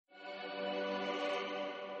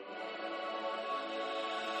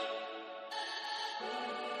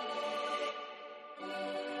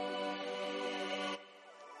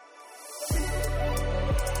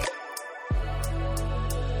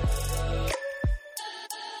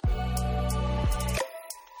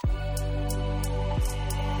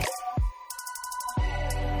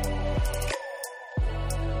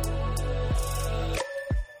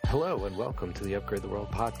Hello and welcome to the Upgrade the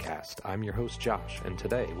World podcast. I'm your host Josh, and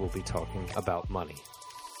today we'll be talking about money.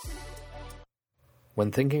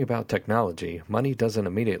 When thinking about technology, money doesn't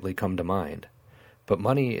immediately come to mind. But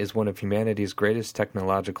money is one of humanity's greatest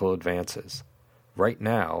technological advances. Right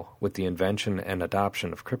now, with the invention and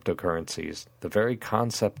adoption of cryptocurrencies, the very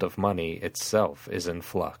concept of money itself is in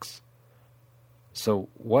flux. So,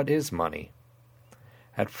 what is money?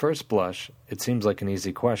 At first blush, it seems like an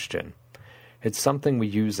easy question. It's something we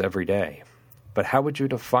use every day. But how would you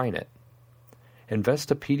define it?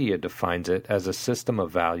 Investopedia defines it as a system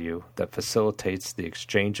of value that facilitates the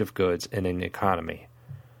exchange of goods in an economy.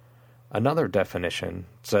 Another definition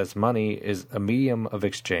says money is a medium of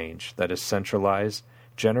exchange that is centralized,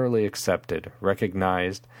 generally accepted,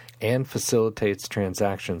 recognized, and facilitates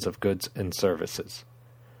transactions of goods and services.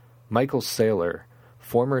 Michael Saylor,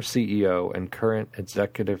 former CEO and current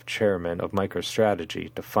executive chairman of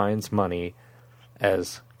MicroStrategy, defines money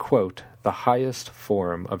as, quote, the highest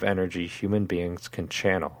form of energy human beings can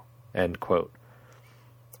channel, end quote.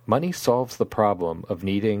 Money solves the problem of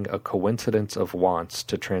needing a coincidence of wants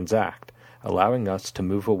to transact, allowing us to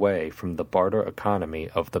move away from the barter economy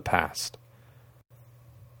of the past.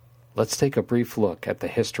 Let's take a brief look at the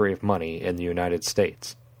history of money in the United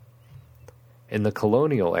States. In the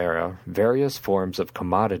colonial era, various forms of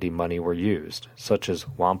commodity money were used, such as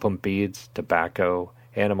wampum beads, tobacco,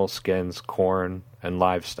 animal skins, corn, and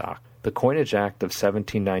livestock. The Coinage Act of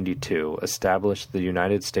 1792 established the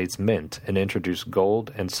United States Mint and introduced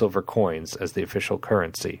gold and silver coins as the official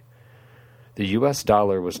currency. The U.S.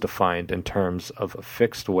 dollar was defined in terms of a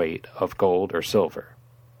fixed weight of gold or silver.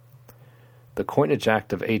 The Coinage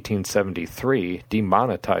Act of 1873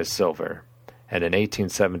 demonetized silver, and in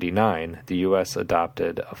 1879 the U.S.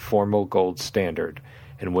 adopted a formal gold standard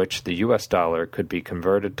in which the U.S. dollar could be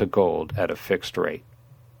converted to gold at a fixed rate.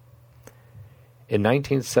 In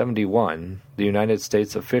 1971, the United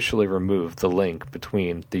States officially removed the link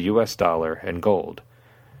between the U.S. dollar and gold.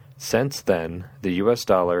 Since then, the U.S.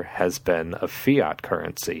 dollar has been a fiat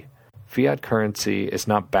currency. Fiat currency is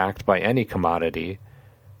not backed by any commodity,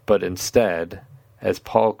 but instead, as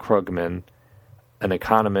Paul Krugman, an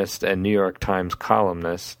economist and New York Times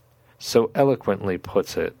columnist, so eloquently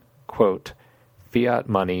puts it, quote, fiat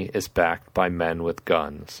money is backed by men with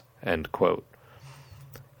guns, end quote.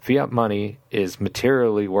 Fiat money is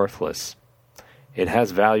materially worthless. It has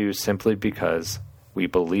value simply because we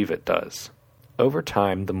believe it does. Over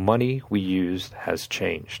time, the money we use has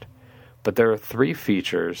changed, but there are three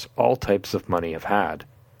features all types of money have had.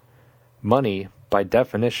 Money, by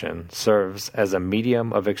definition, serves as a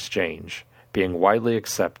medium of exchange, being widely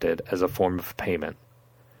accepted as a form of payment.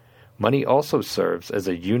 Money also serves as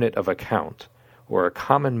a unit of account, or a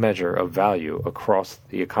common measure of value across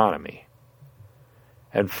the economy.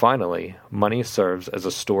 And finally, money serves as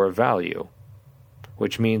a store of value,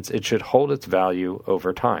 which means it should hold its value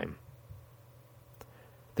over time.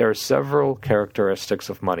 There are several characteristics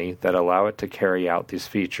of money that allow it to carry out these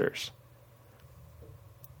features.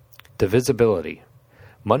 Divisibility.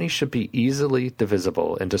 Money should be easily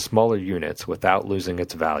divisible into smaller units without losing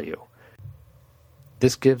its value.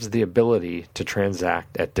 This gives the ability to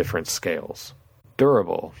transact at different scales.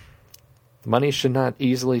 Durable. Money should not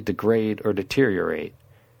easily degrade or deteriorate,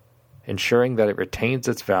 ensuring that it retains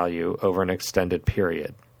its value over an extended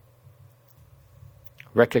period.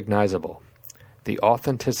 Recognizable. The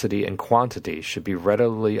authenticity and quantity should be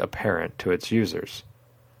readily apparent to its users.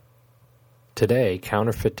 Today,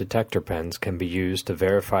 counterfeit detector pens can be used to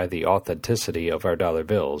verify the authenticity of our dollar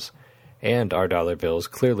bills, and our dollar bills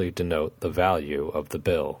clearly denote the value of the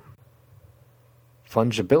bill.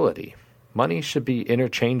 Fungibility. Money should be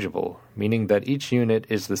interchangeable, meaning that each unit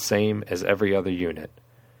is the same as every other unit.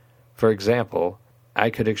 For example, I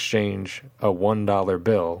could exchange a $1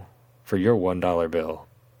 bill for your $1 bill,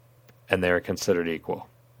 and they are considered equal.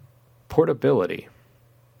 Portability.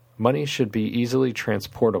 Money should be easily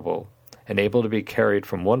transportable and able to be carried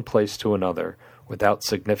from one place to another without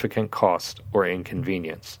significant cost or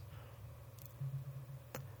inconvenience.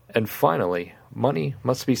 And finally, money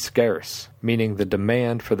must be scarce, meaning the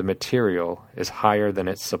demand for the material is higher than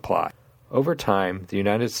its supply. Over time, the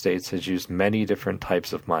United States has used many different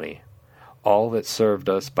types of money, all that served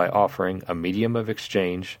us by offering a medium of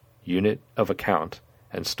exchange, unit of account,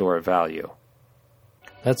 and store of value.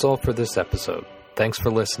 That's all for this episode. Thanks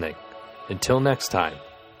for listening. Until next time,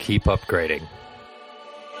 keep upgrading.